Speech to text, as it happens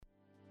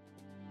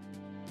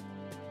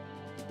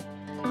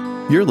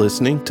You're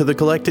listening to the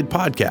Collected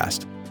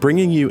Podcast,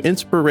 bringing you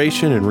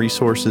inspiration and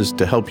resources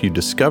to help you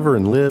discover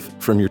and live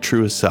from your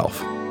truest self.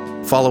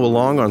 Follow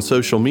along on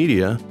social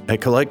media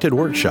at Collected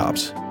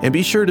Workshops, and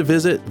be sure to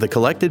visit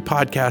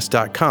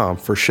thecollectedpodcast.com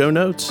for show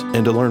notes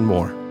and to learn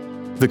more.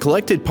 The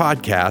Collected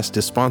Podcast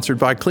is sponsored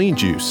by Clean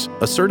Juice,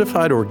 a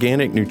certified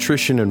organic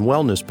nutrition and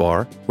wellness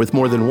bar with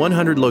more than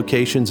 100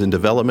 locations in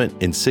development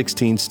in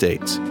 16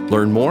 states.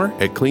 Learn more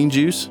at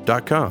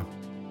cleanjuice.com.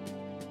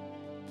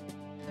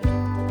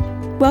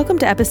 Welcome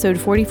to episode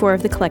 44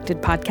 of the Collected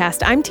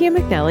Podcast. I'm Tia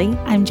McNelly.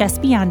 I'm Jess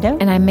Biondo.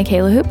 And I'm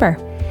Michaela Hooper.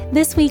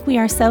 This week, we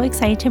are so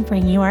excited to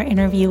bring you our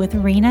interview with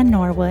Rina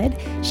Norwood.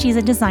 She's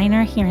a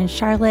designer here in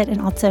Charlotte and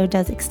also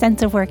does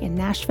extensive work in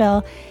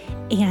Nashville.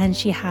 And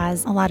she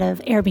has a lot of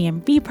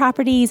Airbnb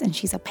properties, and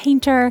she's a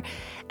painter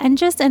and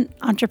just an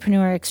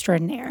entrepreneur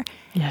extraordinaire.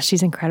 Yeah,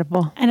 she's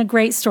incredible. And a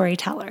great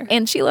storyteller.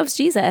 And she loves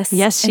Jesus.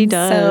 Yes, she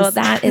does. So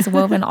that is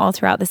woven all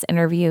throughout this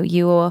interview.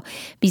 You will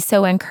be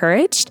so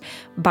encouraged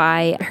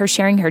by her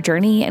sharing her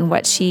journey and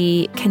what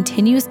she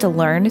continues to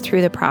learn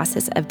through the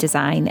process of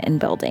design and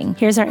building.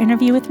 Here's our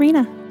interview with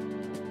Rina.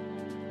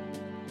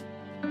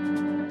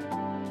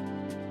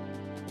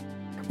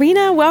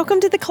 Rina,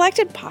 welcome to the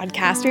Collected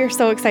Podcast. We are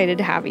so excited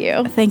to have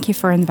you. Thank you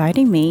for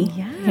inviting me.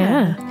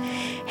 Yeah.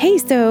 Hey,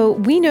 so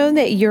we know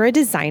that you're a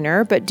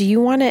designer, but do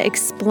you want to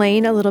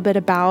explain a little bit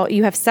about,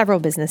 you have several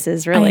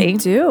businesses, really. I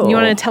do. You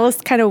want to tell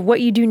us kind of what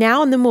you do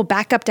now, and then we'll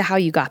back up to how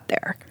you got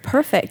there.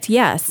 Perfect.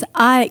 Yes.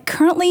 I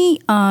currently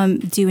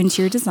do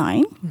interior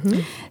design.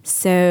 Mm-hmm.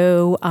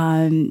 So,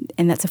 and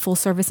that's a full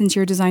service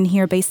interior design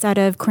here based out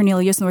of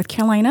Cornelius, North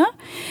Carolina.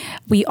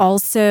 We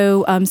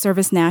also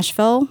service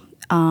Nashville.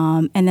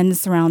 And then the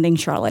surrounding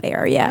Charlotte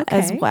area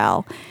as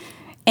well.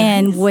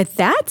 And with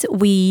that,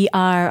 we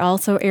are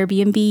also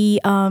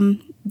Airbnb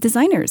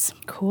designers.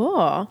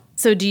 Cool.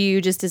 So do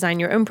you just design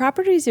your own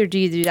properties, or do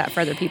you do that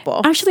for other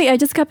people? Actually, I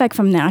just got back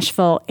from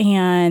Nashville.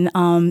 And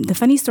the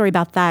funny story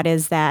about that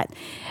is that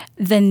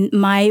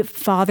my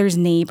father's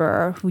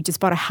neighbor, who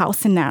just bought a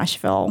house in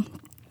Nashville,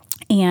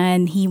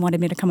 and he wanted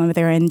me to come over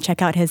there and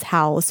check out his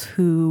house,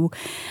 they're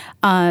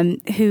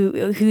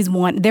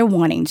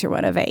wanting to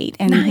renovate,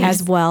 and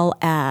as well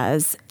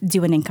as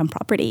do an income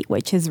property,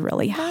 which is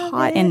really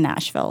hot in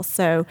Nashville.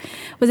 So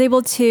was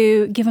able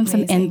to give him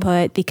some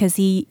input because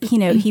he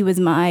was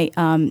my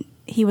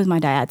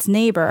dad's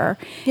neighbor,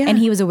 and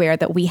he was aware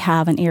that we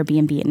have an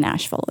Airbnb in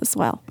Nashville as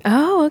well.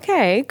 Oh,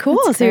 okay.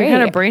 Cool. So you're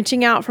kind of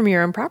branching out from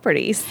your own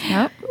properties.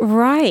 Yep.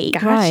 Right.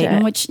 Gotcha. Right.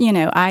 In which,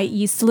 I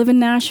used to live in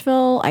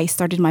Nashville. I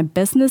started my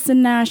business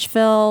in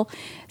Nashville.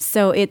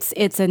 So it's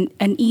an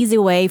easy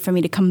way for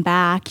me to come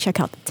back, check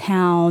out the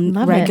town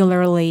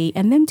regularly,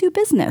 and then do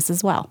business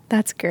as well.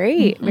 That's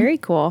great. Mm-hmm. Very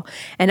cool.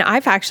 And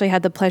I've actually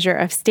had the pleasure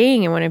of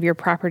staying in one of your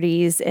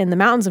properties in the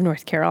mountains of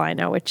North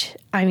Carolina, which,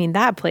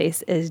 that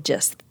place is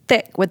just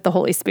thick with the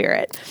Holy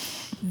Spirit.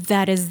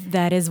 That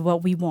is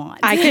what we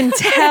want. I can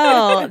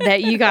tell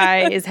that you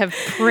guys have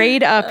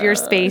prayed up your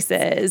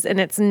spaces, and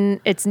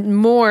it's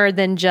more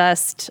than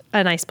just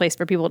a nice place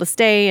for people to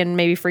stay and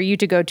maybe for you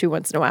to go to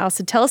once in a while.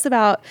 So tell us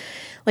about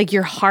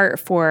your heart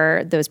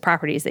for those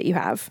properties that you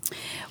have.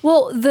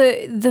 Well,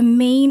 the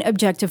main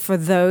objective for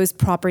those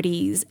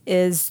properties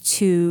is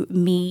to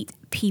meet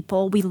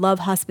people. We love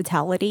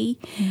hospitality.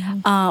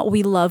 Mm-hmm.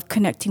 We love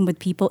connecting with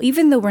people,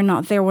 even though we're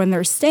not there when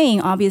they're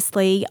staying.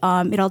 Obviously,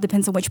 it all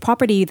depends on which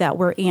property that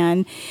we're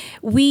in.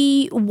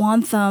 We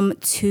want them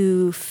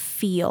to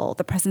feel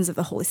the presence of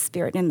the Holy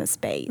Spirit in the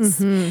space.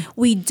 Mm-hmm.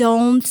 We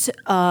don't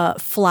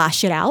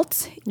flash it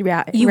out.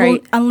 Yeah, you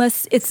won't,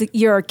 unless it's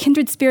your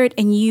kindred spirit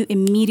and you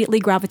immediately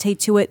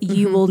gravitate to it.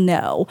 You will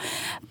know.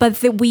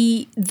 But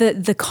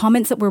the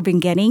comments that we've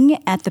been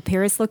getting at the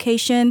Paris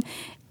location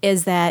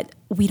is that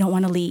we don't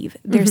want to leave.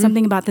 There's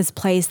something about this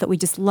place that we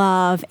just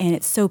love, and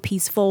it's so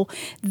peaceful.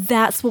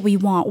 That's what we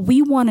want.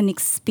 We want an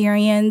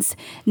experience,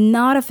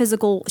 not a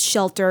physical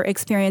shelter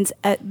experience,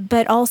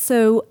 but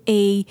also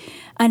an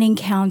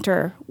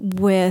encounter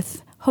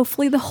with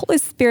hopefully the Holy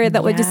Spirit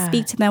that would just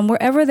speak to them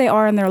wherever they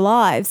are in their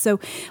lives.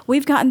 So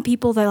we've gotten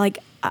people that are like,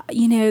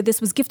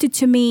 this was gifted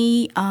to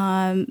me,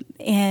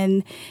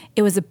 and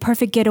it was a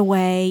perfect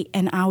getaway,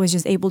 and I was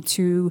just able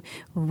to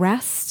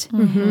rest.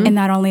 Mm-hmm. And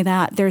not only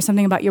that, there's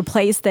something about your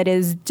place that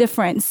is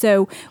different.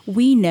 So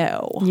we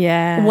know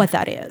what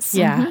that is.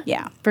 Yeah. Mm-hmm.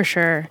 Yeah. For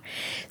sure.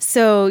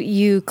 So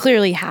you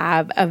clearly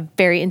have a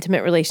very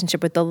intimate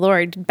relationship with the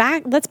Lord.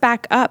 Let's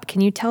back up.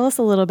 Can you tell us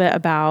a little bit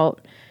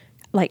about,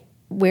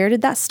 where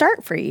did that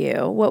start for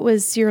you? What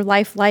was your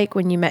life like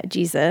when you met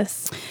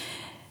Jesus?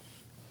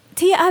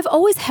 Tia, I've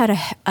always had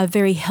a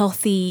very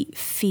healthy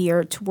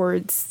fear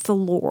towards the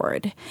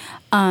Lord.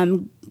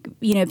 Being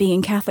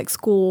in Catholic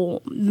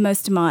school,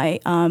 most of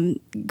my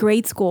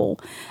grade school,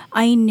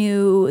 I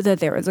knew that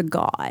there was a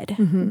God,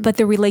 but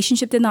the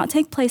relationship did not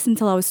take place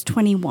until I was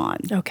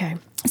 21. Okay.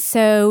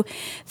 So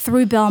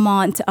through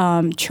Belmont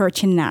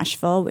Church in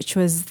Nashville, which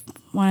was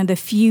one of the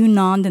few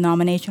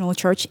non-denominational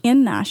church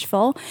in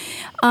Nashville.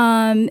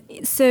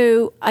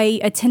 So I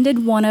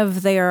attended one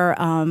of their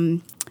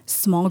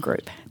small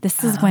group.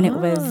 This is when it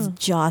was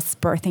just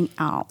birthing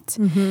out.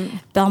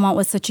 Belmont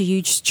was such a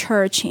huge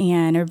church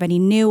and everybody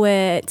knew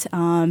it.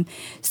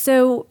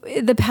 So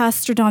the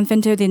pastor, Don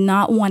Finto, did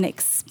not want to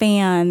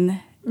expand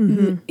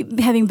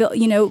having built,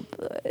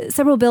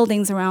 several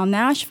buildings around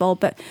Nashville,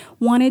 but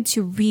wanted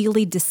to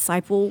really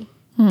disciple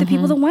the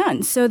people that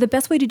went. So the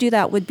best way to do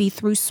that would be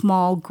through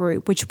small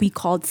group, which we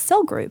called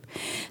cell group.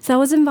 So I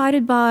was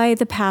invited by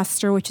the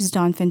pastor, which is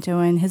Don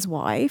Finto, and his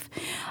wife,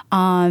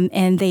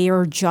 and they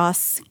are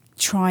just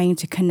trying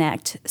to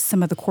connect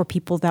some of the core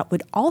people that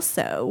would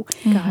also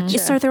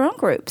start their own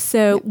group.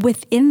 So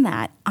within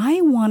that,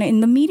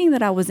 in the meeting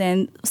that I was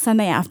in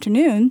Sunday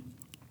afternoon,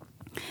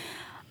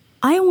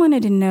 I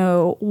wanted to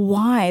know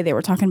why they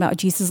were talking about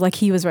Jesus like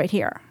he was right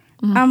here.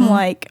 I'm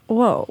like,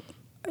 whoa,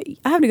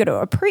 I have to go to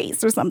a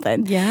priest or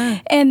something. Yeah.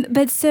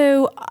 But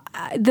so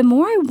the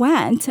more I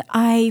went,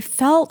 I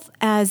felt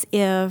as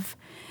if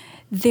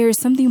there's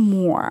something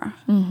more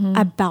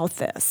about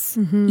this,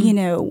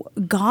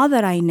 God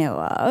that I know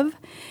of.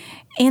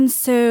 And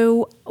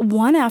so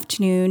one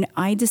afternoon,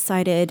 I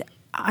decided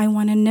I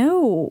want to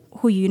know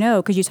who you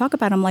know, because you talk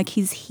about him like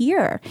he's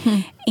here.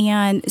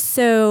 And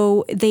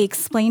so they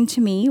explained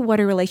to me what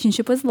a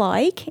relationship was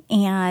like.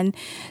 And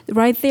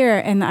right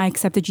there, and I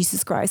accepted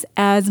Jesus Christ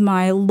as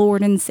my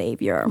Lord and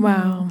Savior.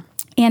 Wow.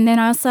 And then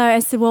I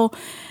said, well,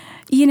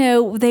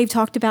 they've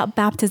talked about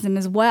baptism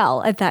as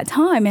well at that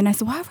time. And I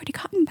said, well, I've already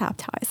gotten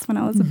baptized when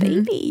I was a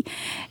baby.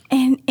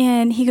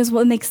 And he goes,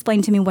 well, and they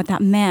explained to me what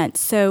that meant.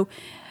 So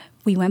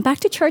we went back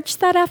to church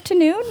that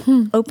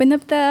afternoon, opened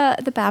up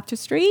the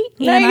baptistry,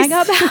 and I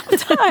got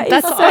baptized.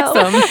 That's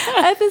awesome.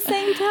 At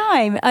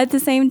the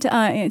same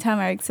time,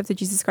 I accepted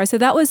Jesus Christ. So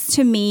that was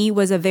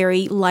a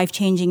very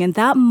life-changing. And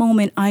that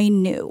moment, I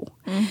knew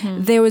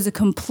there was a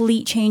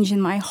complete change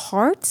in my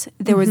heart.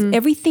 There was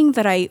everything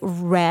that I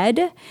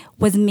read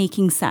was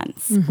making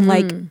sense.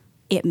 Like,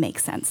 it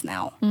makes sense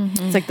now.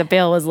 It's like the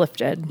veil was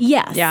lifted.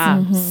 Yes.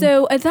 Yeah.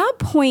 So at that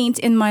point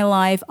in my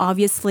life,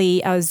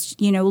 obviously, I was,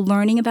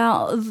 learning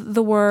about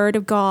the Word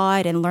of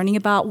God and learning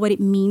about what it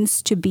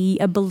means to be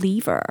a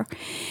believer.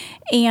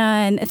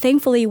 And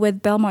thankfully,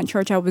 with Belmont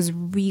Church, I was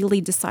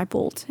really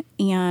discipled,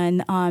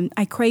 and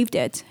I craved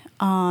it.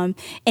 And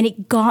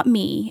it got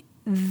me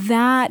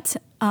that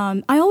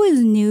I always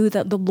knew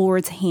that the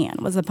Lord's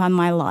hand was upon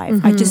my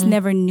life. I just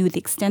never knew the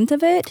extent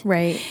of it.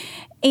 Right.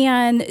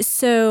 And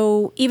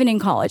so even in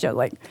college, I was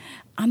like,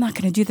 I'm not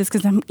going to do this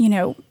because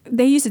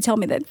they used to tell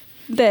me that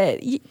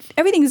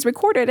everything is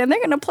recorded and they're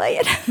going to play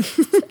it.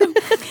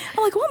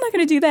 I'm like, well, I'm not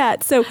going to do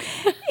that. So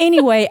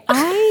anyway,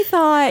 I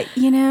thought,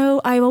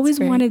 I always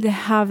wanted to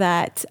have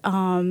that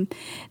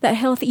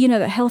healthy,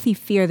 that healthy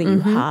fear that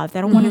you have,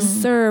 that I want to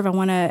serve. I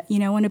want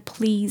to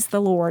please the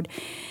Lord.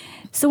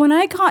 So when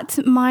I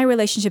got my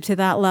relationship to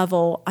that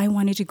level, I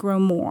wanted to grow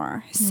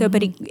more. So,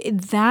 but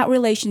that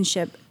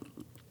relationship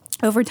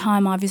over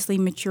time obviously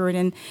matured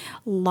in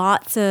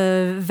lots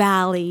of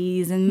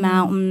valleys and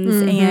mountains,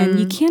 and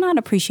you cannot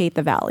appreciate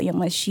the valley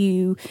unless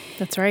you've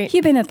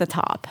been at the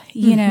top,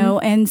 you know?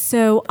 And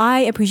so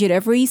I appreciate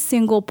every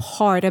single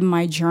part of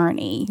my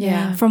journey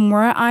from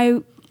where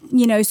I,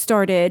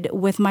 started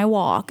with my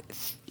walk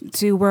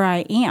to where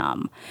I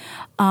am.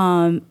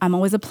 I'm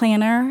always a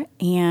planner,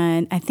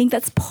 and I think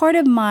that's part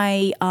of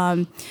my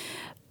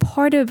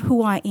part of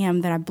who I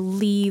am, that I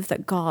believe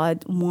that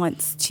God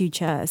wants to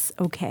just,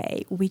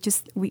 we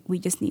just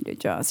need to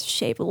just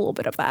shave a little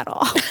bit of that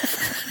off.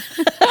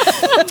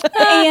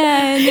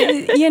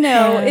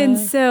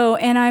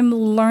 And I'm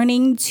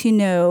learning to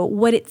know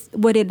what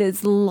it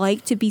is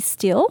like to be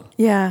still.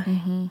 Yeah.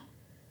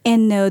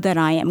 And know that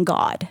I am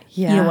God.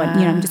 Yeah.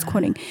 I'm just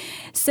quoting.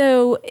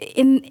 So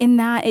in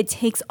that, it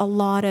takes a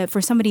lot of, for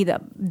somebody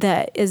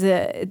that is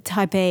a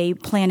type A,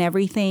 plan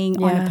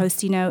everything on a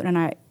Post-it note,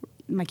 and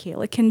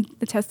Michaela can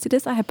attest to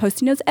this. I have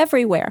Post-it notes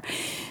everywhere.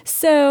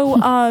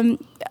 So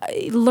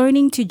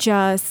learning to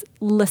just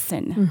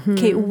listen.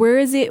 Okay, where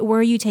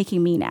are you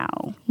taking me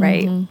now?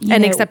 Right.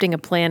 And accepting a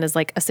plan is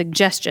like a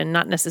suggestion,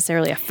 not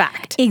necessarily a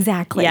fact.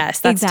 Exactly. Yes,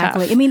 that's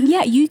exactly. tough. I mean,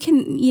 you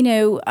can,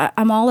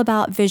 I'm all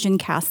about vision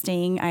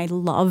casting. I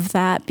love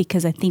that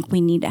because I think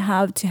we need to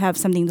have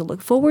something to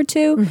look forward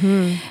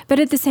to. But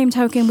at the same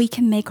token, we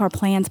can make our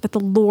plans, but the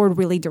Lord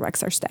really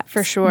directs our steps.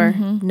 For sure.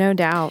 No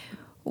doubt.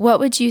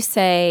 What would you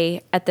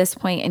say at this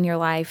point in your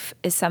life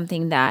is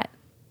something that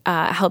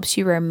helps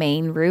you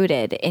remain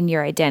rooted in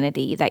your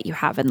identity that you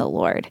have in the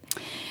Lord?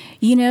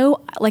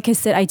 Like I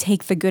said, I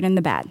take the good and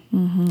the bad.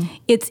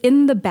 It's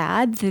in the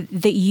bad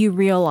that you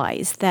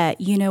realize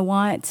that, you know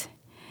what,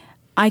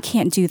 I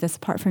can't do this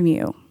apart from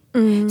you.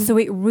 So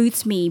it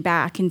roots me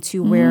back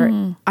into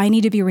where I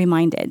need to be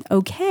reminded.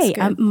 Okay,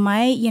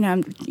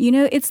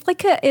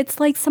 it's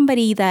like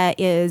somebody that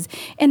is,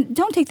 and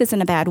don't take this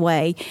in a bad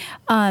way,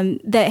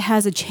 that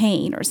has a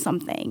chain or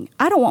something.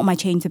 I don't want my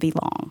chain to be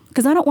long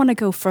because I don't want to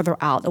go further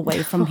out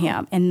away from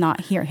him and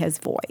not hear his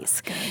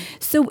voice.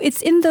 So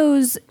it's in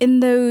those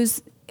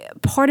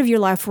part of your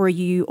life where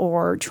you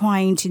are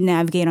trying to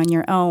navigate on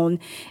your own.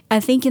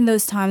 I think in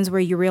those times where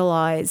you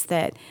realize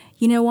that,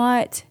 you know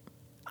what,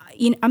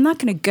 I'm not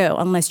going to go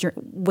unless you're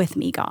with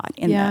me, God,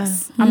 in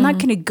this. I'm not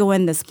going to go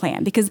in this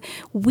plan, because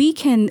we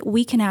can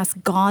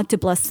ask God to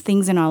bless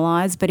things in our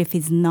lives, but if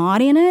He's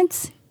not in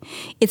it,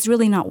 it's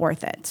really not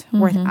worth it,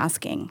 worth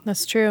asking.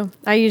 That's true.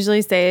 I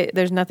usually say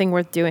there's nothing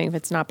worth doing if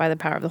it's not by the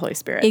power of the Holy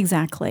Spirit.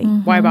 Exactly.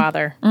 Why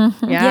bother?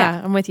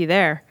 Yeah, I'm with you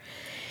there.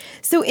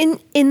 So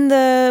in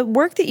the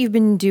work that you've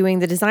been doing,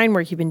 the design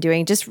work you've been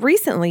doing, just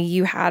recently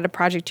you had a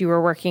project you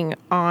were working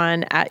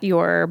on at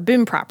your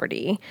Boom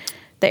property,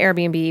 the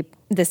Airbnb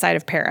this side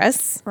of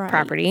Paris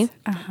property.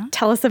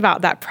 Tell us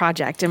about that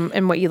project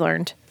and what you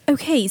learned.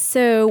 Okay,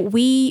 so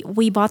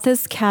we bought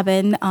this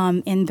cabin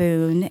in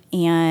Boone,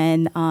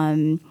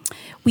 and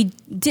we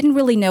didn't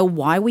really know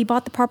why we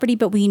bought the property,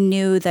 but we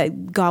knew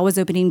that God was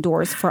opening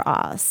doors for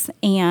us.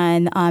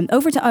 And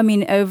over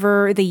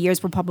the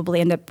years, we'll probably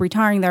end up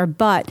retiring there.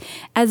 But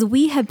as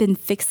we have been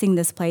fixing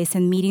this place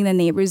and meeting the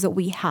neighbors that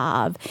we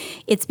have,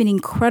 it's been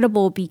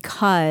incredible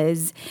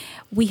because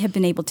we have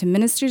been able to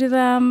minister to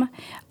them.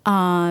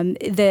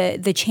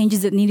 The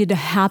changes that needed to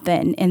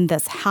happen in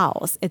this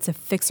house. It's a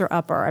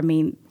fixer-upper. I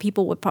mean,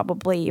 people would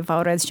probably, if I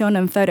would have shown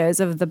them photos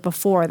of the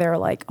before, they're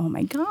like, oh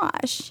my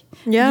gosh,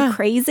 are you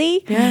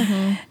crazy?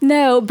 Yeah.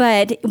 No,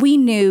 but we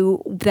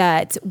knew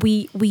that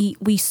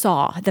we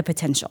saw the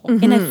potential.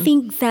 And I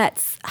think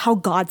that's how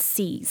God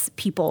sees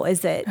people,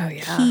 is that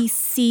He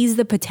sees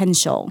the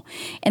potential.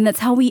 And that's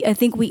how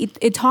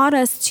it taught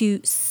us to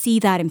see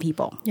that in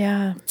people.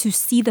 Yeah. To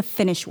see the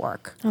finished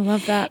work. I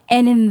love that.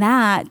 And in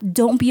that,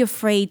 don't be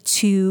afraid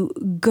to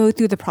go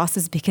through the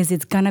process, because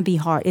it's going to be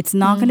hard. It's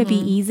not going to be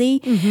easy,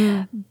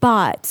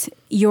 but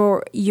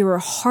your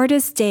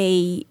hardest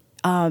day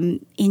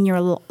in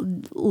your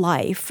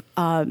life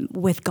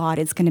with God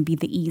is going to be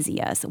the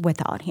easiest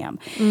without Him.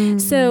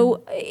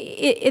 So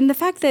in the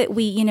fact that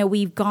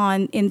we've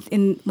gone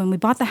in when we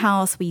bought the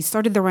house, we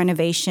started the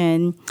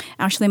renovation.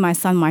 Actually, my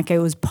son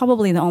Micah was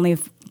probably the only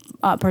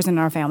person in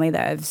our family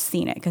that have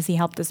seen it, because he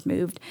helped us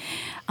move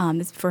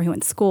before he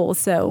went to school.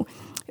 So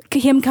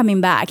him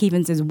coming back, he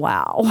even says,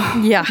 wow,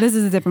 this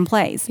is a different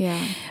place.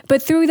 Yeah.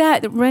 But through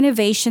that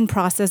renovation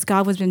process,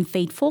 God has been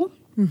faithful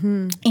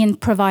in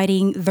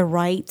providing the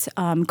right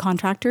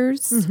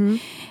contractors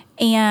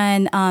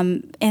and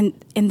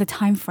in the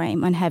time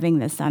frame on having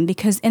this done.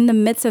 Because in the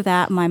midst of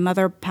that, my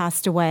mother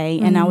passed away,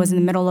 and I was in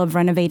the middle of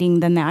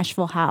renovating the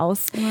Nashville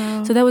house.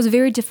 Wow. So that was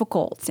very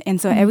difficult. And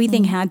so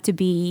everything had to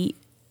be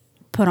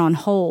put on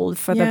hold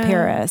for the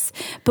Paris,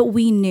 but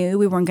we knew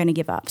we weren't going to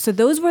give up. So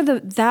those were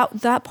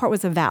that part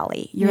was a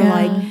valley. You're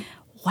like,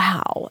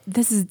 wow,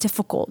 this is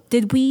difficult.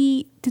 Did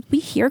we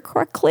hear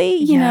correctly?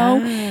 You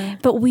know,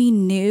 but we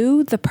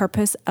knew the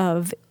purpose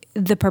of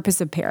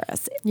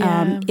Paris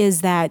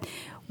is that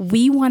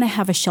we want to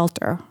have a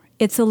shelter.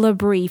 It's a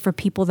l'abri for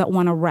people that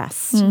want to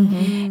rest,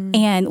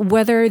 and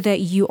whether that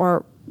you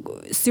are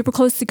super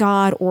close to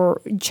God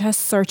or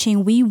just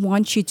searching, we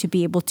want you to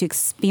be able to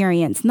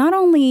experience not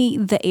only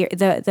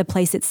the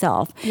place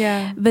itself,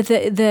 but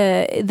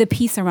the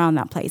peace around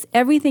that place.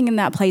 Everything in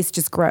that place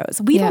just grows.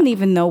 We don't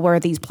even know where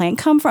these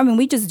plants come from, and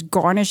we just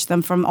garnish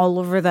them from all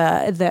over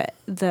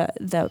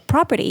the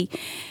property,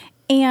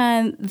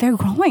 and they're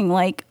growing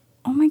like,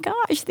 oh my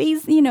gosh,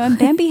 these, and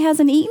Bambi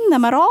hasn't eaten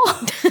them at all.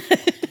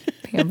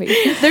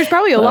 There's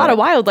probably a lot of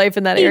wildlife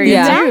in that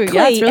area too.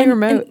 Yeah, it's really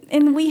remote.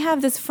 And we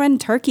have this friend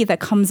turkey that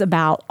comes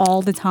about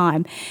all the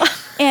time.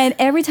 And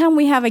every time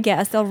we have a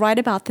guest, they'll write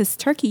about this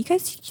turkey. You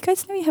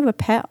guys know you have a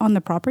pet on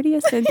the property? I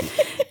said,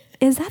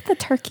 is that the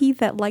turkey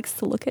that likes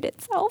to look at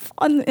itself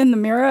in the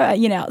mirror,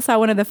 outside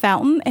one of the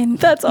fountain? And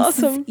that's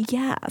awesome. Says,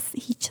 yes,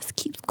 he just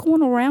keeps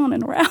going around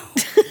and around.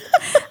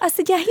 I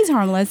said, yeah, he's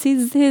harmless.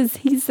 He's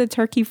the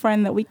turkey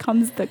friend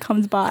that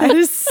comes by. That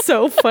is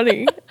so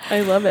funny.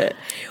 I love it.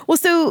 Well,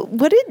 so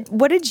what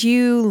did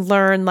you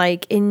learn,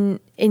 like in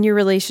your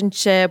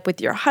relationship with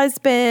your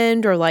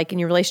husband, or like in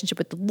your relationship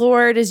with the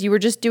Lord, as you were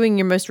just doing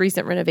your most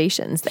recent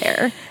renovations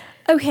there?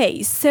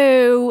 Okay,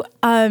 so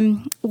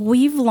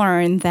we've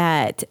learned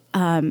that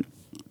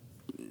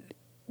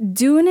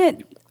doing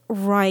it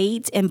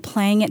right and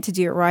playing it to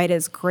do it right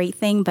is a great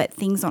thing, but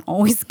things don't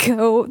always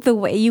go the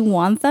way you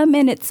want them,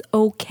 and it's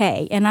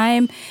okay. And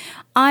I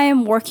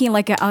am working,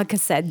 like I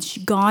said,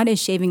 God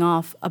is shaving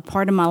off a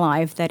part of my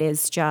life that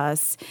is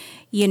just,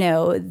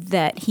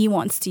 that He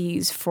wants to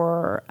use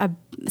for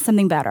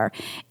something better.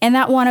 And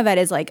that one of it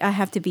is like, it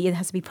has to be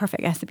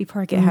perfect. It has to be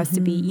perfect. It has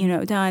to be,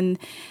 done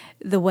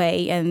the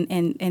way.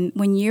 And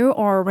when you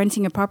are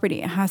renting a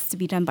property, it has to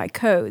be done by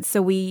code.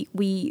 So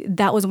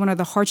that was one of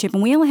the hardship,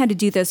 and we only had to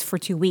do this for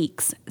 2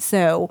 weeks.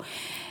 So,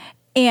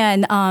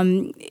 and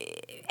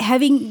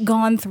having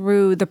gone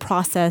through the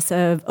process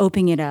of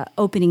opening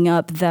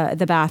up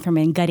the bathroom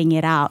and gutting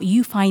it out,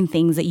 you find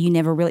things that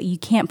you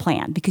can't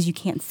plan because you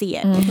can't see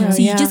it.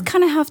 So you just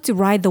kind of have to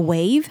ride the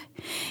wave.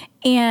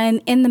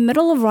 And in the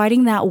middle of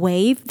riding that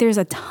wave, there's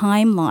a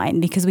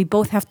timeline because we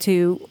both have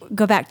to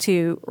go back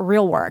to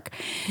real work.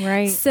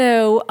 Right.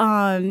 So,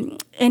 and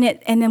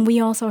then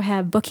we also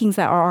have bookings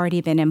that are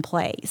already been in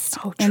place.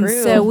 Oh, And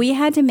true. so we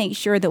had to make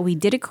sure that we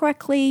did it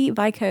correctly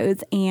by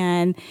codes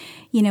and,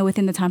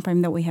 within the time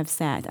frame that we have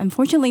set.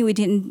 Unfortunately, we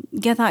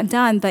didn't get that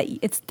done, but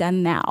it's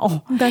done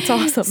now. That's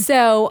awesome.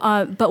 So,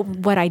 but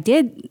what I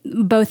did,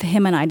 both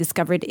him and I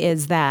discovered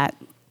is that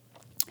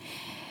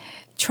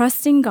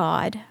trusting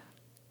God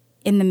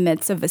in the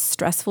midst of a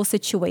stressful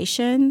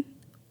situation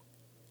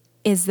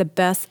is the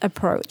best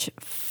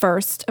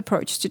first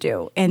approach to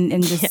do in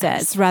this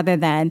sense, rather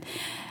than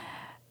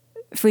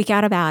freak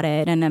out about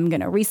it and I'm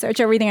going to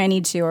research everything I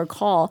need to or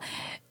call.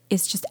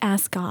 It's just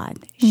ask God,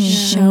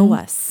 show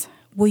us.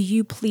 Will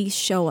you please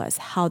show us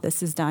how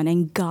this is done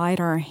and guide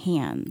our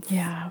hands?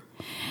 Yeah.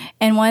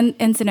 And one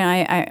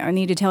incident I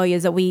need to tell you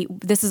is that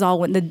this is all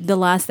when the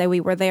last day we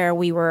were there,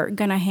 we were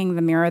going to hang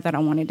the mirror that I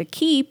wanted to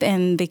keep.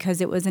 And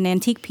because it was an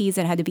antique piece,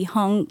 it had to be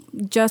hung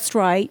just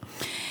right.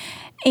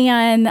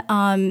 And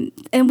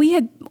we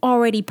had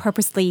already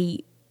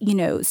purposely,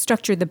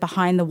 structured the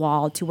behind the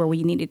wall to where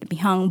we needed to be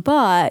hung.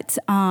 But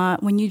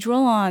when you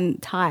drill on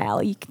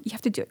tile, you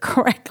have to do it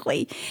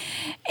correctly.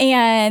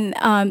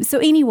 And so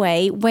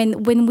anyway,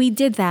 when we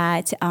did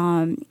that,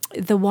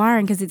 the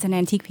wiring, because it's an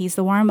antique piece,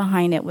 the wiring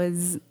behind it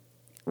was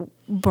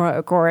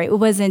broke, or it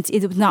was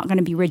not going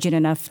to be rigid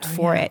enough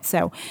for it.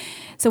 So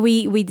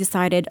we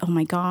decided, oh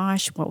my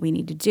gosh, what we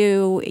need to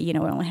do. We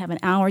only have an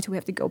hour till we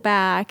have to go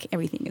back.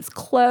 Everything is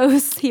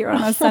closed here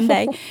on a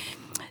Sunday.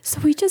 So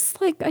we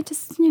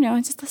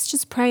let's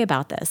just pray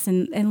about this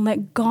and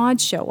let God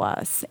show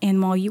us.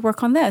 And while you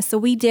work on this. So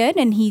we did.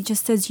 And he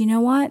just says, you know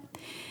what?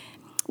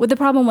 Well, the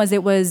problem was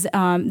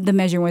the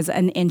measure was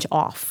an inch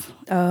off.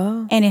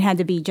 Oh. And it had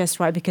to be just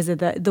right because of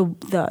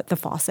the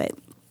faucet.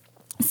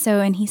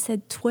 So, and he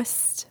said,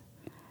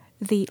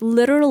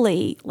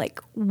 literally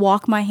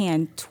walk my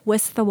hand,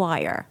 twist the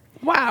wire.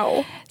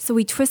 Wow. So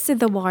we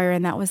twisted the wire,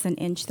 and that was an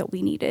inch that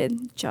we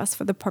needed just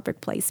for the perfect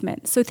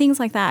placement. So things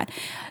like that.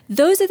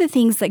 Those are the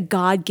things that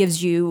God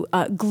gives you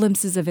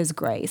glimpses of his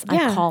grace,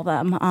 Yeah. I call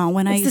them.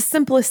 It's the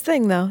simplest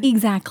thing, though.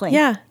 Exactly.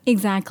 Yeah.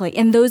 Exactly.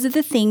 And those are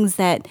the things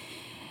that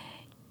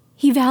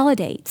he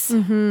validates.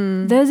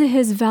 Mm-hmm. Those are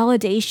his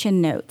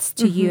validation notes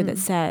to you that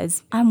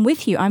says, I'm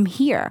with you. I'm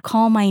here.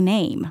 Call my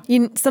name.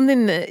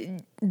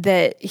 Something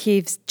that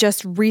he's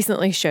just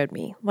recently showed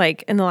me,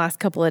 in the last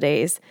couple of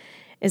days,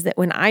 is that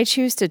when I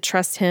choose to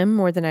trust him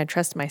more than I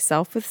trust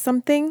myself with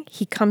something,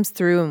 he comes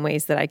through in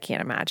ways that I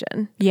can't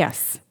imagine.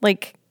 Yes.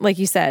 Like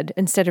you said,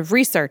 instead of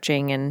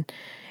researching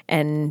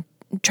and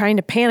trying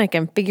to panic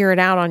and figure it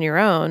out on your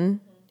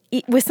own,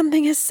 with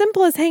something as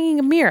simple as hanging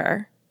a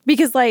mirror.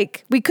 Because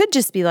we could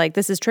just be like,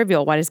 this is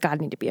trivial. Why does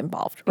God need to be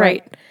involved?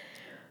 Right.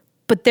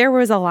 But there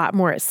was a lot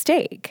more at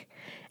stake.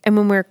 And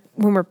when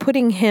we're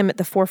putting him at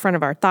the forefront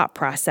of our thought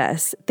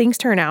process, things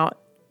turn out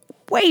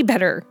way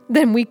better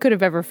than we could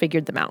have ever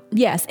figured them out.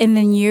 Yes. And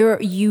then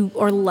you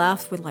are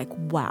left with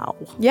wow.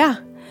 Yeah.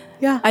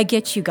 Yeah. I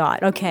get you,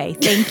 God. Okay.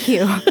 Thank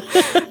you.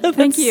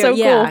 Thank you. So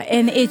yeah. cool.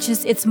 And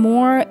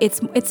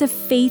it's a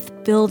faith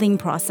building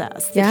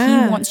process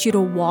that he wants you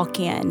to walk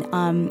in,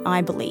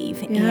 I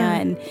believe.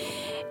 Yeah.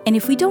 And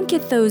if we don't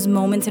get those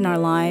moments in our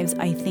lives,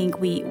 I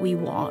think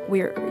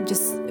we're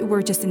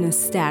just in a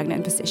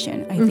stagnant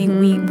position. I think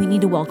we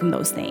need to welcome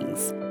those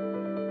things.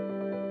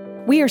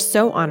 We are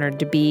so honored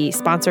to be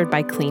sponsored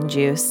by Clean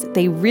Juice.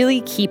 They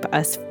really keep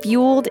us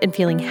fueled and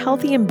feeling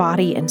healthy in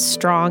body and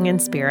strong in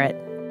spirit.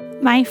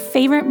 My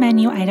favorite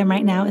menu item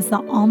right now is the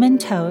almond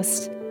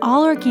toast.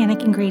 All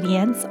organic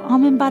ingredients,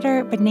 almond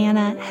butter,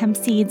 banana, hemp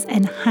seeds,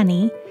 and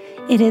honey.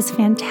 It is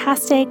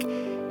fantastic.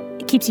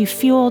 It keeps you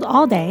fueled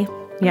all day.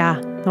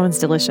 Yeah, that one's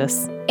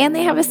delicious. And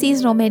they have a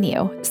seasonal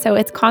menu, so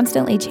it's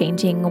constantly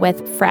changing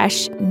with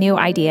fresh, new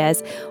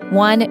ideas.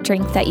 One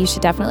drink that you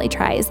should definitely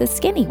try is the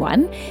skinny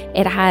one.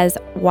 It has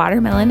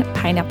watermelon,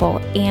 pineapple,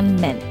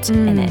 and mint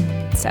in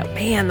it. So,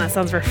 man, that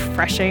sounds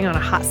refreshing on a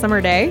hot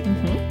summer day.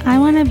 Mm-hmm. I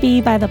want to be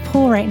by the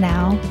pool right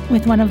now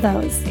with one of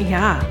those.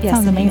 Yeah. Yes,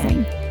 sounds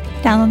amazing.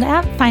 Download the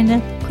app, find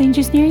a Clean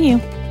Juice near you.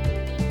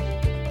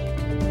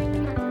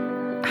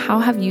 How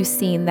have you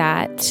seen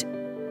that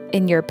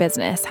in your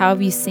business? How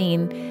have you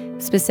seen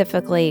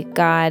specifically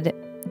God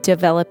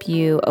develop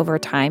you over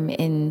time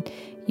in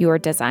your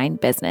design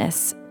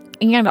business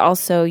and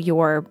also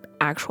your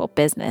actual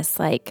business?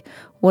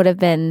 What have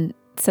been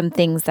some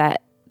things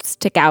that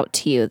stick out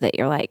to you that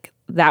you're like,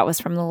 that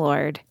was from the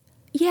Lord?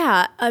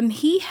 Yeah,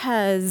 he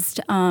has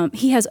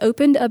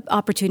opened up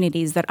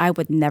opportunities that I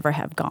would never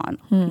have gotten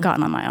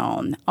on my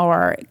own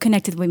or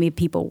connected with me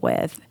people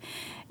with.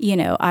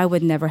 I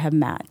would never have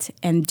met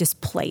and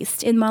just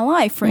placed in my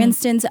life. For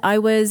instance, I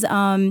was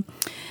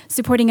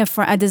supporting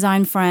a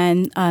design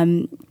friend,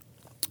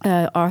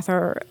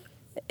 Arthur,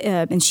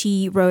 and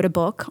she wrote a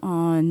book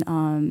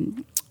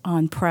on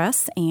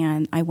press,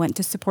 and I went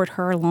to support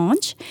her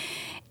launch.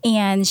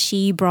 And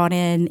she brought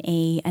in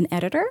an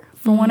editor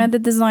for one of the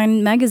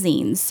design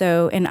magazines.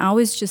 So, and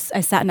I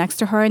sat next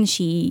to her, and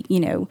she,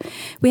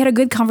 we had a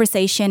good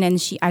conversation,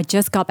 and I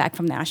just got back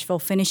from Nashville,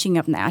 finishing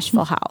up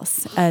Nashville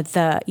house,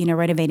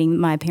 renovating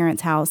my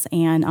parents' house.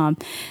 And,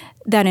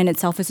 that in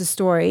itself is a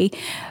story.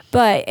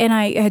 And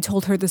I had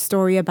told her the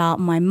story about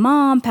my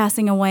mom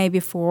passing away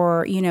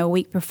a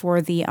week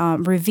before the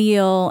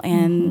reveal.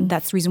 And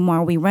that's the reason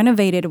why we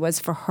renovated, was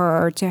for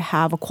her to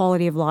have a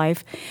quality of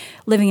life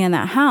living in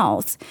that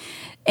house.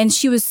 And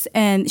she was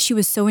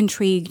so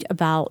intrigued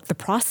about the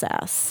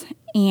process.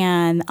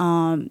 And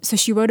so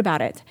she wrote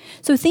about it.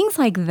 So things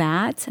like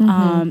that,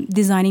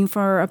 designing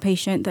for a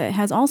patient that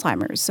has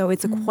Alzheimer's. So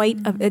it's quite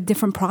a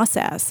different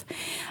process.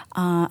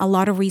 A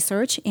lot of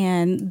research,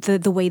 and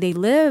the way they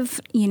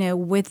live,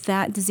 with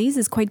that disease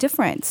is quite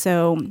different.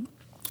 So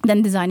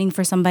then designing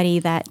for somebody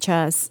that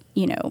just,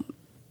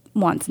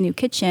 wants a new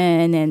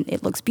kitchen and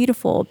it looks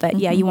beautiful. But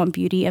you want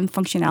beauty and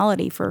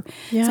functionality for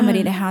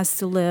somebody that has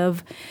to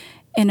live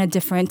in a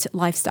different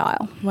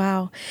lifestyle.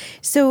 Wow.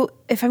 So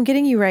if I'm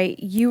getting you right,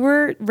 you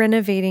were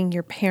renovating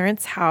your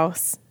parents'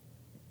 house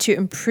to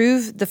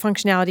improve the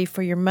functionality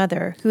for your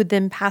mother, who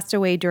then passed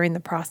away during the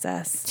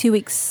process. 2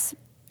 weeks.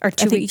 Or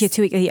 2 weeks? Yeah,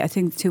 2 weeks. Yeah, I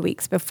think 2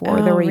 weeks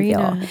before the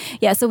reveal. Rina.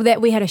 Yeah, so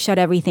that we had to shut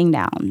everything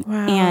down.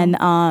 Wow. And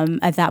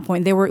at that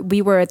point,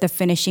 we were at the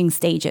finishing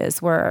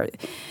stages where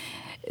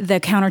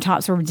the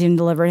countertops were being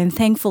delivered, and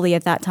thankfully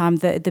at that time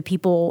the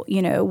people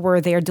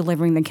were there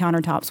delivering the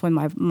countertops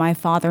when my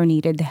father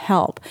needed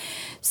help.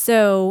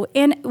 So,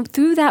 and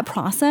through that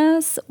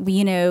process,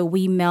 we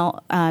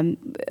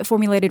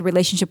formulated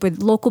relationship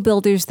with local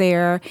builders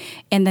there,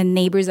 and the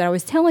neighbors that I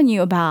was telling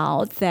you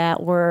about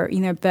that were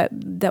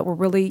that were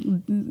really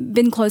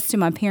been close to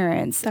my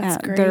parents. That's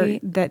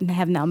great. That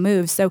have now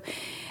moved. So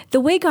the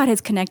way God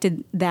has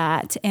connected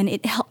that, and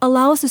it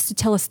allows us to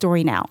tell a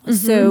story now.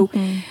 So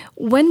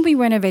when we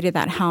renovated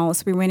that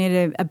house, we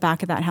rented a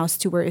back of that house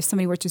to where if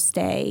somebody were to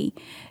stay,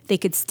 they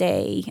could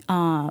stay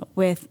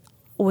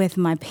with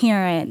my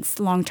parents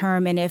long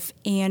term. And if,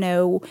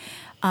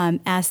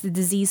 as the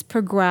disease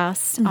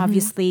progressed,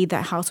 obviously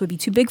that house would be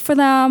too big for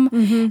them.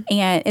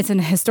 And it's an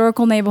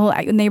historical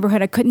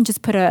neighborhood. I couldn't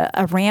just put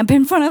a ramp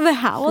in front of the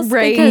house,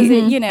 right? Because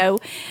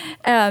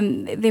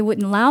they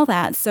wouldn't allow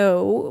that.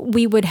 So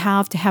we would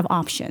have to have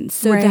options.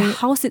 So the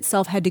house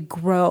itself had to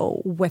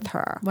grow with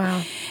her.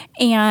 Wow.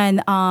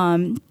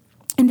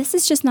 And this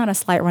is just not a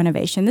slight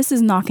renovation. This is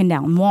knocking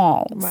down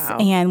walls. Wow.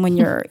 And when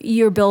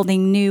you're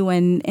building new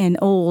and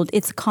old,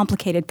 it's a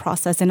complicated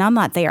process. And I'm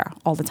not there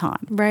all the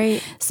time.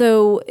 Right.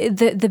 So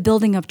the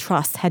building of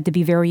trust had to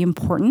be very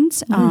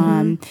important.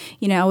 I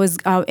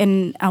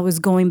was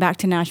going back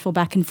to Nashville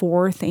back and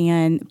forth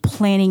and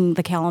planning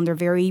the calendar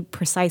very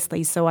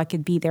precisely so I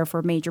could be there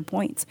for major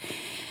points.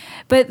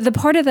 But the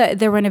part of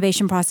the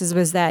renovation process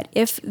was that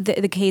if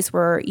the case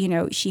where,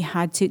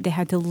 they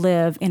had to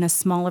live in a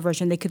smaller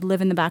version, they could live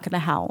in the back of the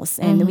house,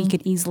 and we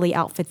could easily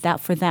outfit that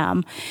for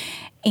them.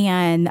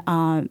 And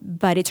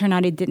but it turned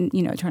out it didn't,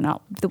 turn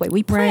out the way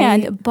we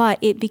planned. Right. But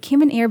it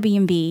became an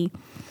Airbnb.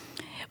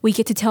 We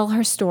get to tell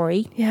her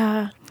story.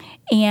 Yeah.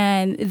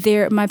 And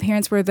my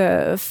parents were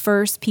the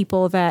first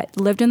people that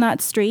lived in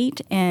that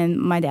street, and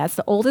my dad's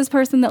the oldest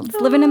person that's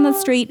living in the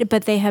street,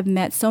 but they have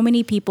met so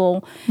many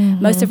people.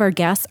 Most of our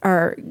guests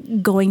are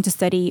going to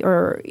study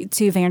or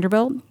to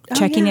Vanderbilt,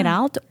 checking it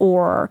out,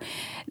 or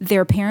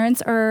their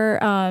parents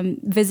are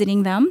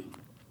visiting them.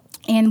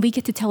 And we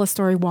get to tell a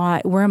story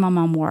where my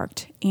mom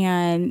worked.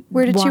 And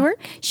where did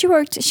she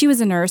work? She was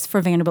a nurse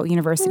for Vanderbilt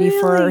University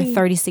for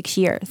 36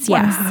 years.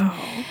 Yes.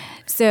 Wow.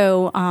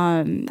 So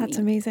that's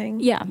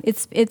amazing. Yeah,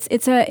 it's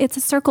a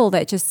circle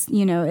that just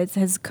it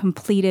has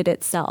completed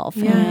itself,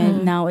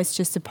 and now it's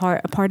just a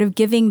part of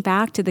giving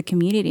back to the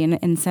community in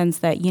the sense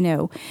that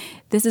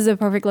this is a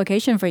perfect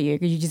location for you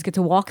because you just get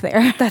to walk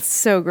there. That's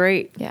so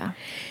great. Yeah.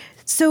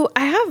 So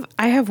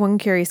I have one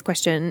curious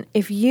question.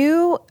 If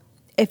you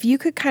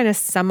could kind of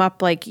sum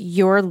up like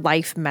your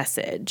life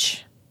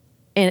message,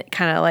 in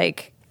kind of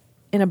like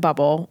in a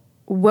bubble,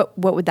 what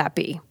would that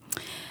be?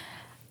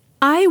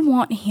 I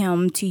want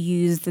him to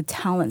use the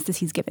talents that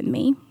he's given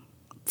me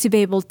to be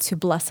able to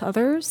bless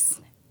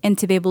others and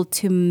to be able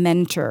to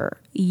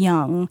mentor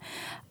young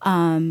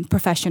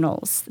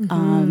professionals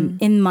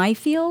in my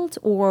field,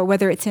 or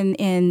whether it's in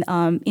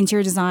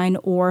interior design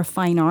or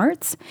fine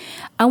arts.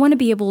 I want to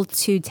be able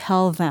to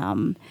tell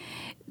them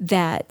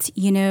that,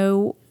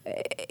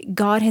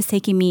 God has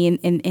taken me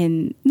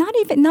in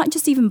not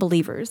just even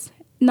believers,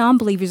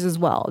 non-believers as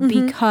well,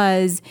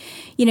 because,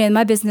 in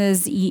my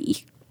business,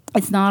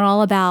 it's not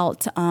all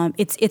about,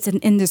 it's an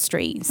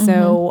industry.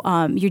 So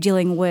you're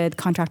dealing with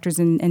contractors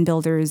and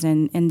builders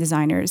and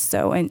designers,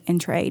 so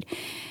and trade.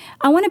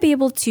 I want to be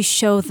able to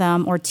show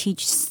them or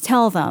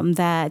tell them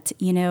that,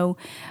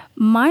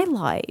 my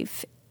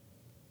life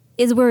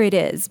is where it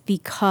is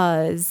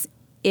because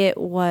it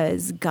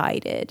was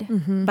guided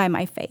by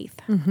my faith.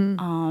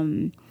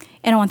 And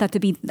I want that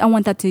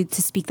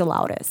to speak the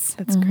loudest.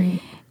 That's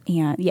great.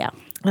 And yeah.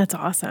 That's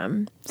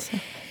awesome.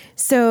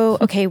 So,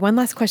 okay, one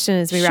last question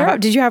as we wrap Sure. up.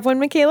 Did you have one,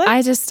 Michaela?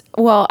 I just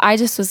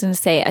was going to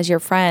say, as your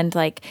friend,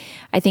 like,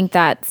 I think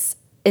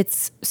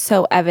it's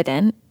so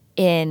evident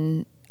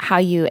in how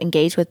you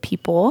engage with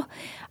people,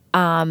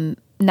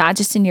 not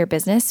just in your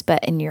business,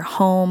 but in your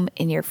home,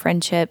 in your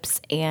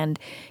friendships. And,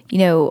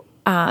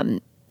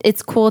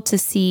 it's cool to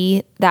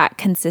see that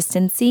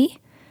consistency,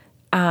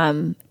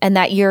 and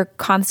that you're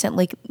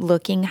constantly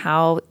looking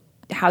how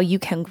you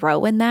can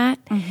grow in that.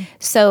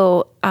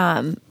 So,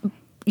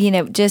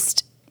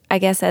 just, I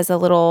guess, as a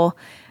little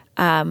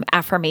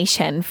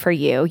affirmation for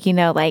you,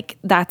 like,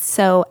 that's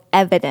so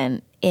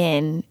evident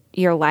in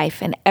your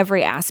life in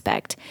every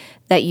aspect,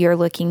 that you're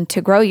looking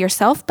to grow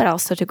yourself, but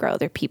also to grow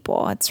other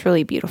people. It's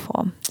really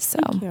beautiful. So,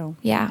 Thank you.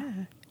 yeah.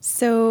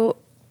 So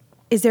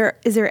is there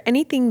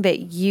anything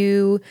that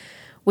you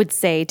would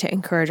say to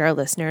encourage our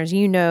listeners?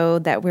 You know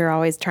that we're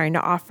always trying to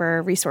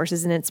offer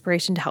resources and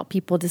inspiration to help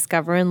people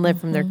discover and live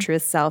from their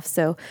truest self.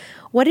 So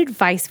what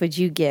advice would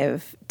you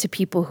give to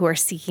people who are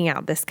seeking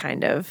out this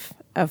kind of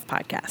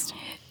podcast?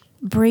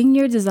 Bring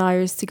your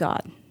desires to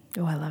God.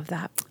 Oh, I love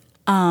that.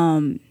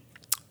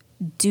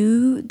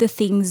 Do the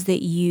things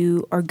that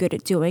you are good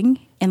at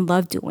doing and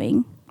love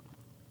doing,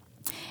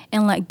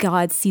 and let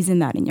God season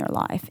that in your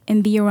life,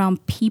 and be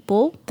around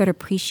people that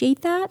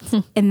appreciate that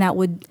and that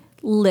would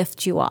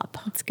lift you up.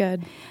 That's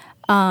good.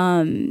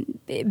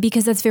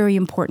 Because that's very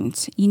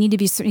important. You need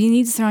to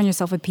surround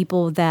yourself with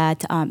people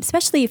that,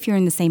 especially if you're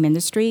in the same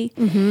industry,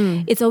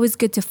 it's always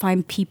good to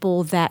find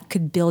people that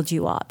could build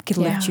you up, could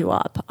lift you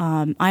up.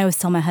 I always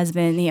tell my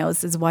husband,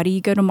 says, why do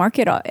you go to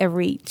market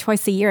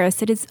twice a year? I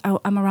said,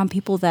 I'm around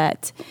people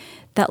that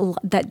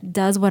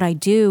does what I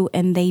do,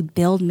 and they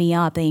build me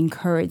up, they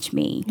encourage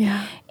me,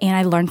 and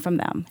I learn from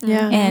them.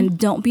 And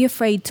don't be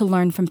afraid to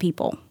learn from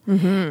people,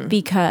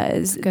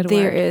 because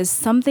there is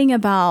something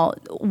about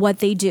what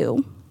they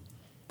do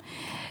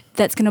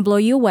that's going to blow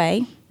you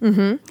away,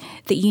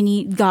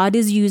 that God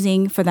is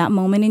using for that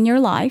moment in your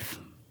life,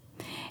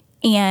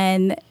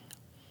 and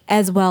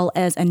as well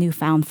as a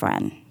newfound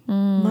friend.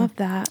 Love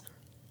that.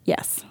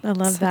 Yes. I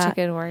love that. Such a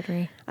good word,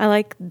 Ree. I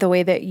like the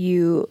way that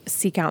you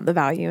seek out the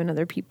value in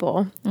other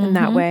people in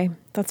that way.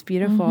 That's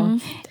beautiful.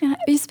 Yeah,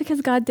 just because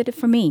God did it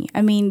for me.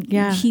 I mean,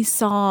 He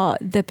saw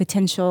the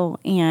potential,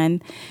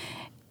 and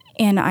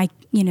I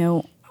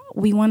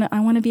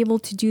want to be able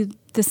to do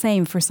the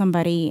same for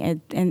somebody,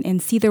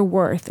 and see their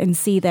worth, and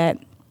see that,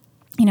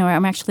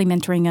 I'm actually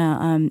mentoring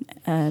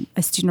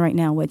a student right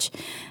now, which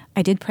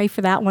I did pray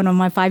for that one on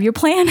my 5-year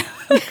plan.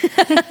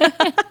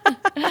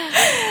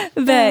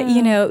 But,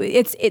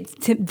 it's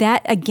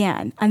that,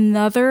 again,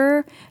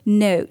 another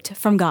note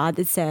from God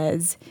that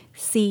says,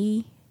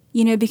 see,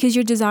 because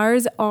your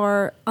desires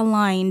are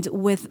aligned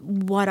with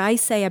what I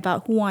say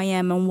about who I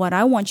am and what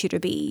I want you to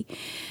be.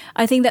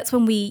 I think that's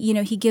when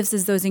He gives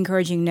us those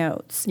encouraging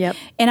notes. Yep.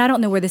 And I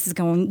don't know where this is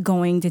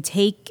going to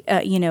take,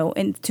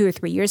 in 2 or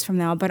 3 years from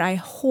now, but I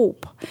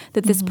hope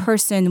that this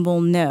person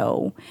will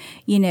know,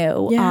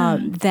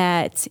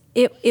 that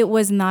it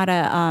was not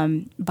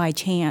a by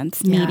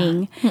chance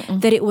meeting,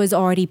 that it was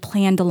already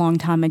planned a long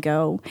time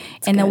ago.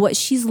 And that what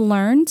she's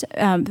learned,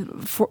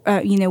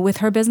 with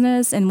her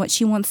business and what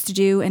she wants to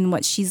do and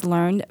what she's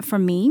learned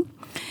from me,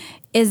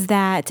 is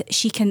that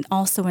she can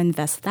also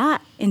invest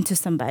that into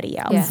somebody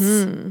else.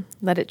 Yes.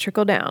 Let it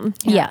trickle down.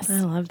 Yes.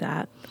 I love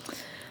that.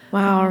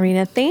 Wow,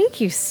 Rina,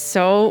 thank you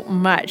so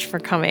much for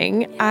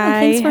coming.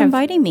 Thanks for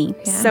inviting me.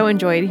 So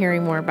enjoyed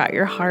hearing more about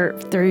your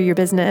heart through your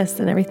business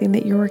and everything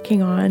that you're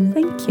working on.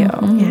 Thank you.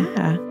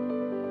 Yeah.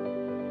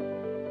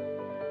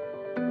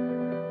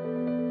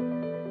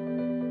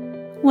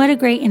 What a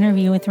great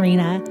interview with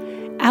Rina.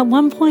 At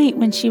one point,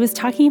 when she was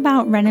talking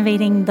about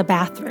renovating the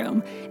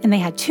bathroom, and they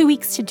had 2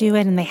 weeks to do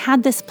it, and they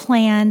had this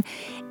plan,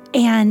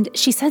 and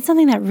she said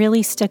something that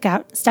really stuck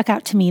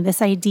out to me, this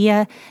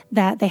idea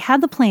that they had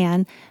the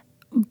plan,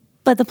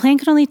 but the plan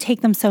could only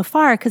take them so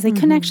far because they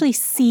couldn't actually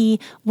see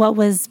what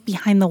was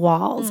behind the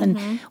walls.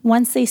 And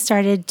once they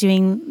started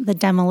doing the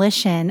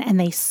demolition and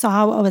they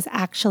saw what was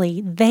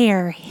actually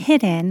there,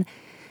 hidden,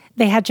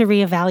 they had to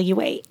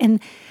reevaluate. And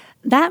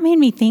that made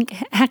me think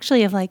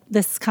actually of like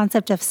this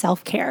concept of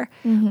self-care,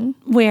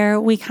 where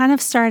we kind of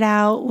start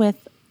out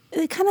with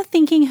kind of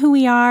thinking who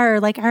we are, or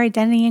like our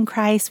identity in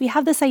Christ. We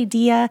have this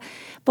idea,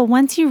 but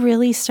once you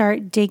really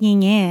start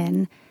digging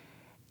in,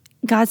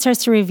 God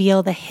starts to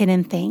reveal the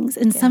hidden things.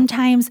 And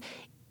sometimes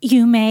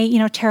you may,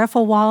 tear off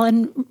a wall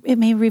and it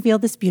may reveal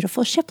this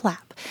beautiful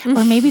shiplap.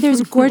 Or maybe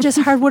there's gorgeous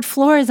hardwood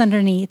floors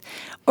underneath.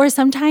 Or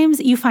sometimes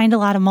you find a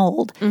lot of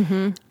mold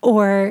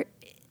or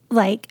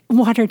like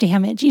water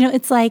damage.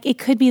 It's like it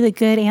could be the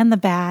good and the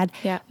bad.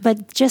 Yeah.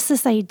 But just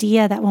this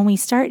idea that when we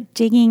start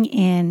digging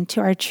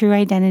into our true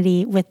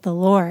identity with the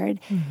Lord,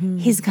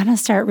 He's going to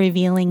start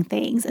revealing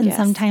things. And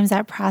sometimes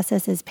that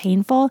process is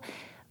painful,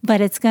 but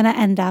it's going to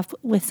end up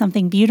with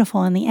something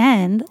beautiful in the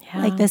end,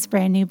 like this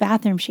brand new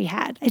bathroom she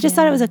had. I just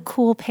thought it was a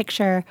cool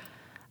picture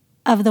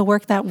of the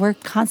work that we're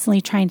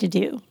constantly trying to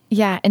do.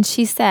 Yeah. And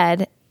she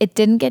said it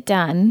didn't get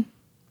done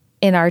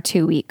in our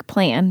 2-week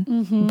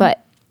plan,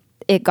 but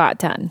it got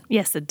done.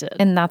 Yes, it did.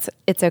 And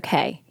it's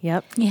okay.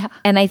 Yep. Yeah.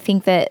 And I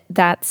think that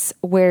that's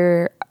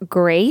where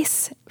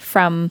grace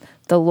from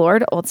the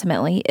Lord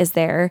ultimately is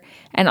there,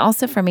 and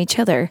also from each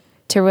other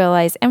to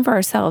realize, and for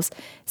ourselves,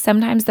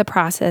 sometimes the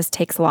process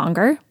takes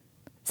longer,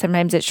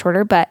 sometimes it's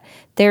shorter, but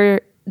there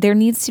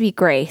needs to be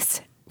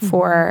grace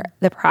for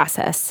the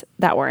process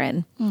that we're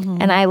in.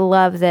 And I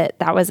love that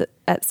was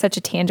such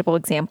a tangible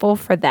example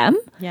for them.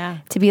 Yeah.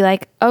 To be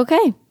like,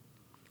 okay,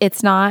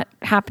 it's not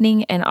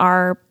happening in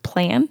our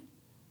plan,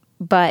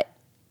 but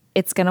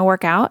it's going to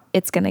work out.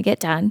 It's going to get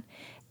done.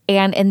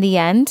 And in the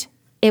end,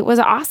 it was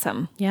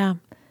awesome. Yeah.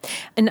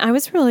 And I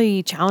was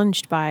really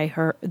challenged by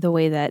the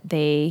way that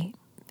they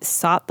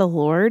sought the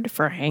Lord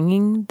for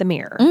hanging the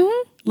mirror.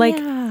 Like,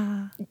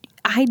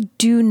 I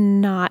do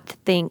not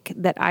think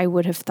that I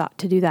would have thought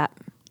to do that.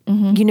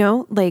 You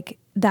know, like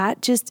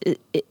that just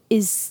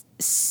is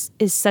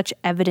such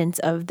evidence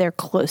of their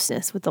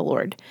closeness with the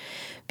Lord,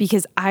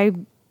 because I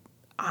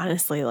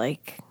honestly,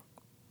 like,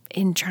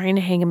 in trying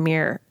to hang a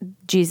mirror,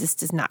 Jesus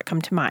does not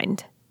come to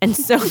mind. And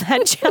so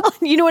that challenge,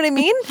 you know what I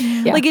mean?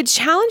 Yeah. Like, it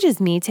challenges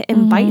me to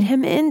invite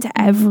him into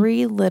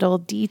every little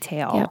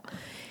detail. Yep.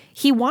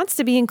 He wants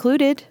to be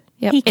included.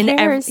 Yep. He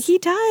cares. He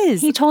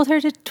does. He told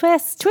her to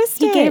twist Twist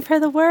He it. gave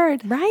her the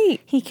word. Right.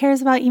 He cares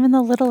about even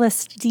the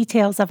littlest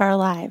details of our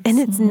lives. And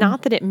it's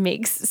not that it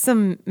makes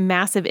some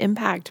massive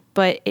impact,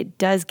 but it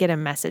does get a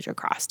message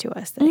across to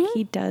us that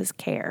he does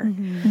care.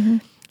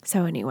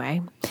 So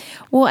anyway.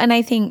 Well, and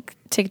I think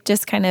to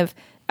just kind of,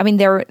 I mean,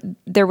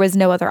 there was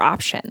no other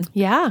option.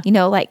 Yeah. You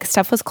know, like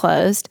stuff was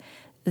closed.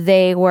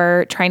 They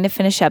were trying to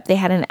finish up. They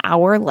had an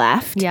hour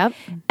left. Yep.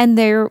 And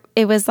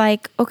it was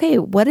like, okay,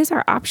 what is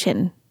our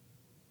option?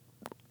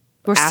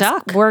 We're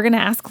stuck. We're going to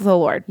ask the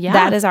Lord. Yeah.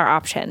 That is our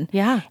option.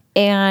 Yeah.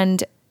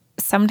 And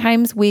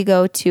sometimes we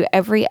go to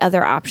every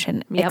other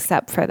option Yep.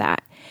 except for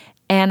that.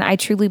 And I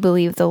truly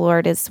believe the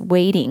Lord is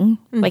waiting.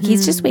 Like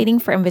he's just waiting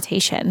for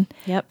invitation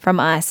Yep.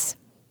 from us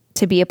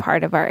to be a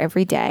part of our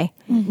everyday.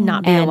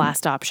 Not be a And-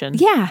 last option.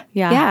 Yeah.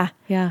 Yeah.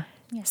 Yeah.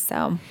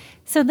 Yeah.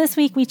 So this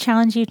week we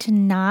challenge you to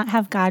not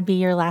have God be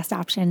your last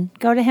option.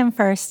 Go to him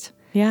first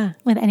Yeah.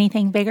 with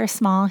anything big or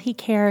small. He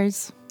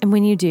cares. And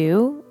when you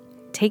do,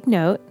 take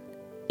note.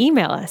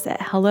 Email us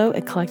at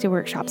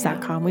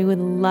hello@collectedworkshops.com. We would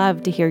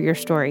love to hear your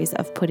stories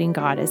of putting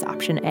God as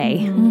option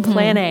A,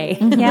 plan A.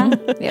 Yeah.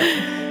 yeah.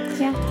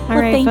 Yeah. All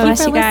right, thank you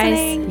folks. for You guys.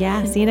 listening.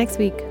 Yeah. See you next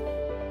week.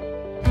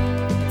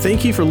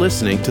 Thank you for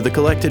listening to the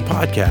Collected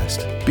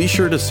Podcast. Be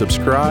sure to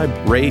subscribe,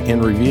 rate,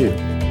 and review.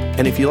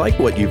 And if you like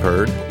what you've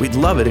heard, we'd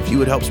love it if you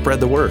would help spread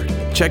the word.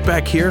 Check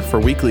back here for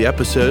weekly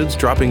episodes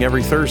dropping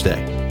every Thursday.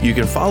 You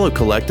can follow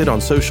Collected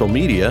on social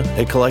media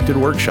at Collected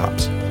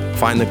Workshops.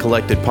 Find the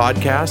Collected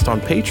Podcast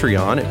on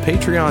Patreon at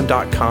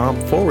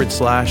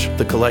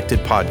patreon.com/The Collected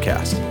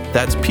Podcast.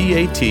 That's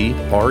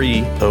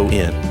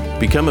PATREON.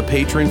 Become a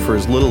patron for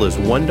as little as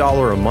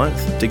 $1 a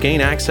month to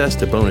gain access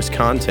to bonus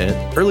content,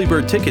 early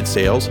bird ticket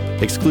sales,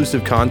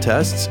 exclusive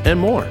contests, and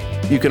more.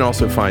 You can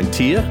also find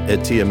Tia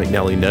at Tia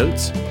McNelly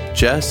Notes,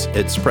 Jess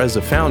at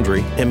Spreza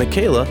Foundry, and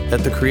Michaela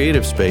at The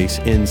Creative Space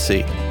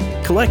NC.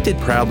 Collected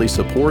proudly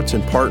supports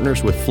and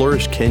partners with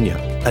Flourish Kenya,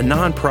 a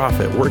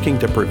nonprofit working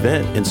to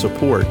prevent and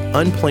support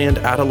unplanned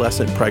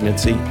adolescent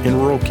pregnancy in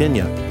rural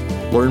Kenya.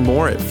 Learn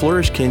more at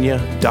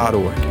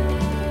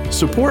flourishkenya.org.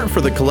 Support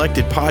for the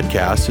Collected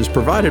Podcast is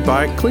provided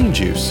by Clean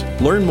Juice.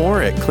 Learn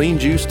more at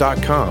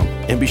cleanjuice.com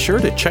and be sure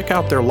to check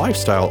out their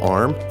lifestyle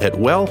arm at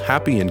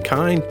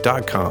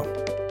wellhappyandkind.com.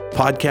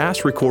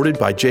 Podcast recorded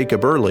by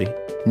Jacob Early.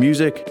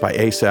 Music by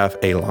Asaph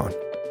Alon.